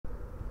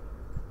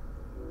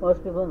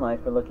Most people in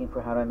life are looking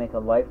for how to make a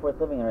life worth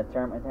living and a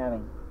retirement worth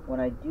having. When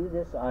I do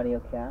this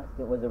audio cast,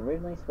 it was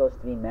originally supposed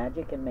to be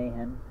Magic and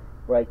Mayhem,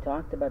 where I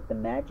talked about the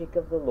magic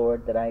of the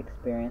Lord that I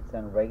experience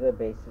on a regular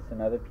basis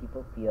and other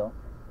people feel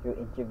through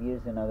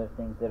interviews and other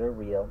things that are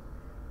real,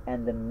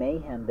 and the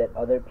mayhem that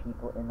other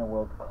people in the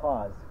world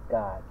cause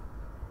God.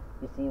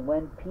 You see,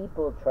 when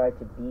people try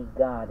to be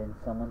God in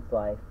someone's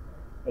life,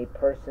 a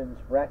person's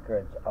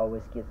records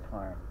always gets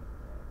harmed.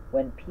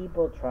 When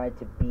people try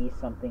to be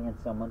something in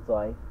someone's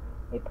life,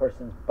 a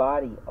person's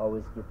body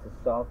always gets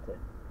assaulted.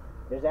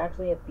 There's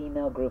actually a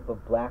female group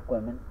of black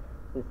women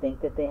who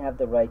think that they have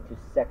the right to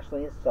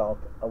sexually assault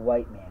a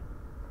white man.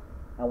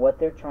 And what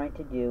they're trying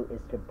to do is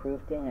to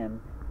prove to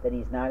him that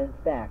he's not in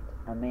fact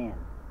a man.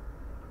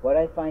 What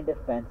I find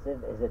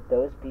offensive is that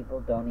those people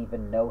don't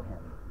even know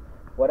him.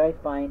 What I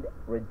find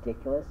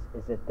ridiculous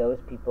is that those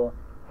people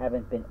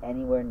haven't been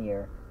anywhere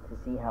near to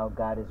see how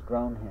God has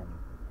grown him.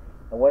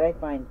 And what I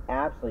find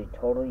absolutely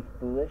totally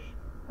foolish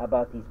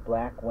about these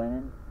black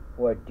women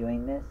who are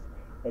doing this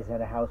is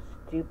that how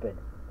stupid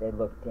they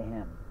look to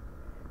him.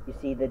 You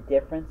see, the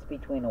difference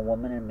between a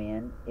woman and a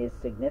man is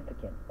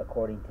significant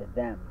according to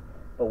them,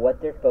 but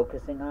what they're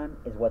focusing on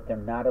is what they're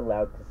not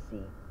allowed to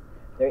see.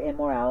 Their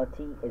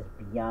immorality is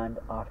beyond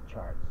off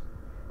charts.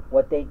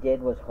 What they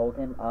did was hold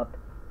him up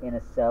in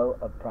a cell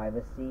of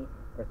privacy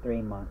for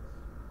 3 months.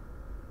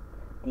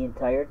 The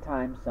entire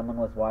time someone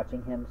was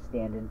watching him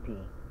stand and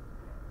pee.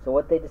 So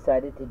what they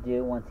decided to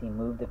do once he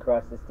moved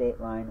across the state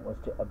line was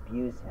to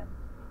abuse him,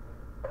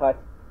 cut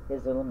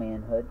his little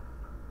manhood,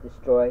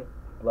 destroy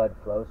blood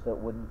flow so it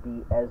wouldn't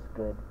be as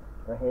good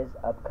for his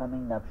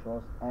upcoming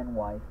nuptials and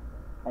wife,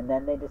 and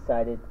then they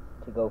decided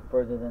to go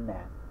further than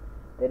that.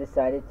 They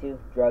decided to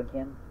drug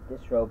him,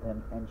 disrobe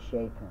him, and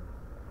shave him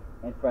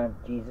in front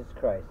of Jesus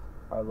Christ,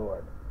 our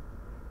Lord.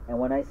 And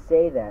when I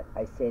say that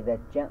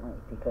gently,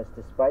 because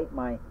despite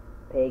my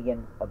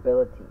pagan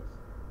abilities,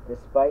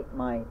 despite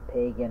my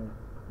pagan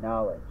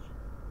knowledge,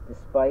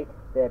 despite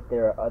that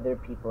there are other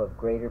people of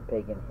greater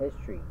pagan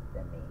history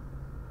than me,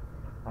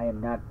 I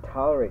am not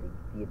tolerating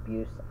the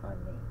abuse on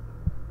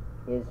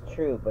me. It is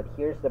true, but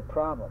here's the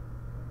problem.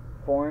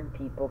 Foreign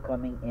people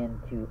coming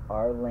into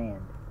our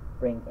land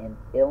bring in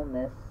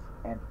illness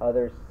and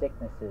other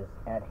sicknesses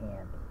at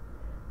hand.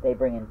 They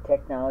bring in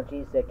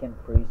technologies that can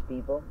freeze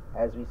people,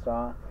 as we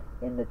saw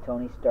in the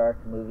Tony Stark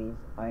movies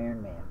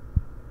Iron Man.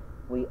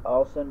 We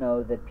also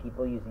know that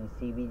people using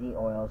CBD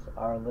oils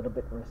are a little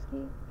bit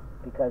risky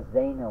because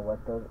they know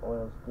what those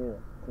oils do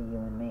to you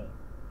and me.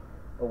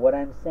 But what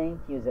I'm saying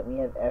to you is that we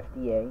have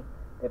FDA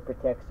that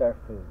protects our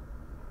food.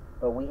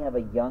 But we have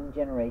a young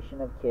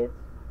generation of kids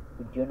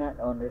who do not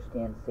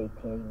understand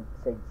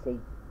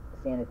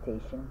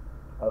sanitation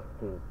of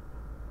food.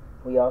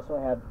 We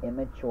also have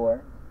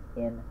immature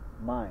in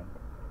mind,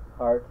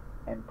 heart,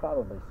 and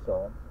probably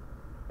soul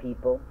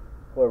people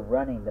who are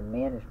running the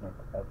management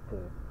of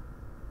food.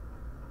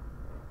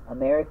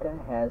 America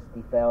has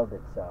defiled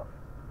itself,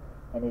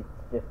 and it's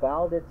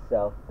defiled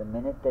itself the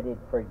minute that it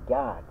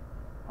forgot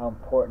how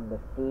important the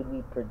food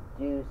we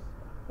produce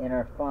in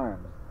our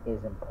farms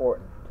is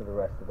important to the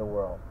rest of the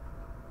world.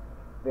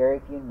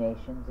 Very few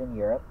nations in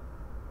Europe,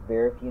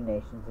 very few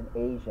nations in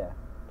Asia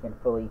can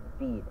fully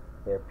feed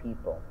their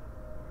people.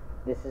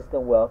 This is the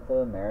wealth of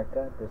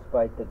America,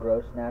 despite the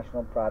gross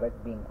national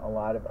product being a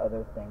lot of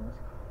other things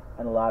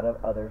and a lot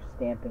of other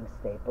stamping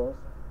staples.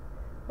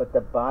 But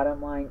the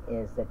bottom line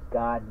is that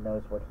God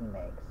knows what he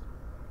makes,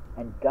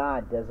 and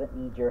God doesn't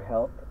need your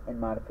help in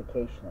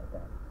modification of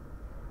them.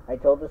 I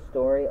told a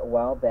story a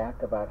while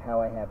back about how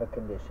I have a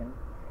condition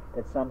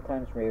that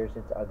sometimes rears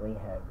its ugly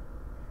head.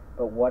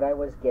 But what I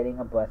was getting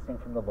a blessing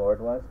from the Lord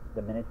was,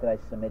 the minute that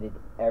I submitted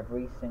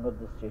every single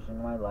decision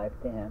in my life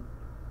to him,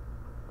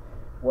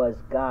 was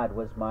God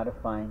was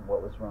modifying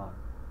what was wrong.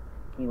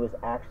 He was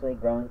actually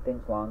growing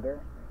things longer,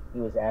 he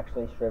was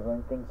actually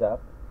shriveling things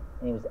up,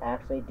 and he was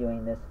actually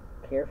doing this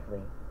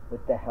carefully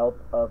with the help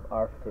of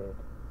our food.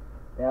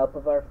 The help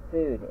of our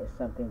food is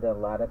something that a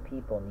lot of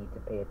people need to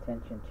pay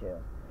attention to.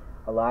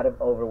 A lot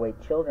of overweight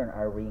children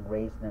are being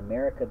raised in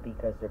America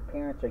because their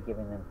parents are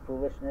giving them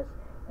foolishness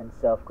and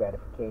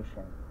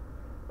self-gratification.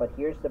 But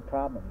here's the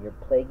problem. You're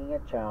plaguing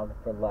a child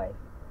for life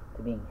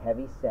to being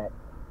heavy set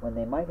when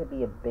they might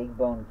be a big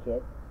bone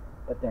kid,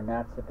 but they're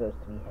not supposed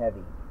to be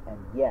heavy. And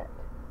yet,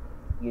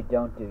 you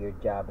don't do your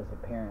job as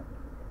a parent.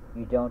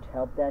 You don't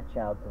help that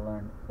child to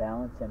learn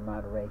balance and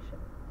moderation.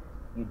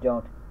 You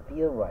don't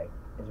feel right,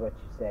 is what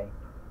you say,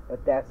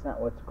 but that's not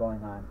what's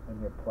going on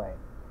in your play.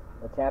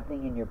 What's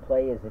happening in your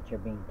play is that you're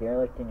being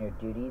derelict in your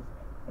duties,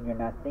 and you're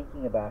not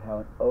thinking about how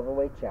an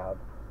overweight child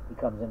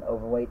becomes an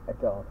overweight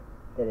adult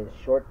that is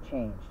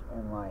shortchanged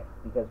in life,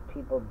 because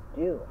people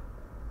do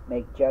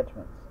make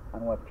judgments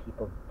on what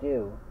people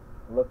do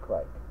look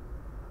like.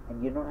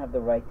 And you don't have the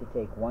right to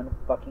take one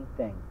fucking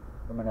thing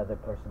from another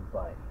person's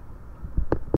life.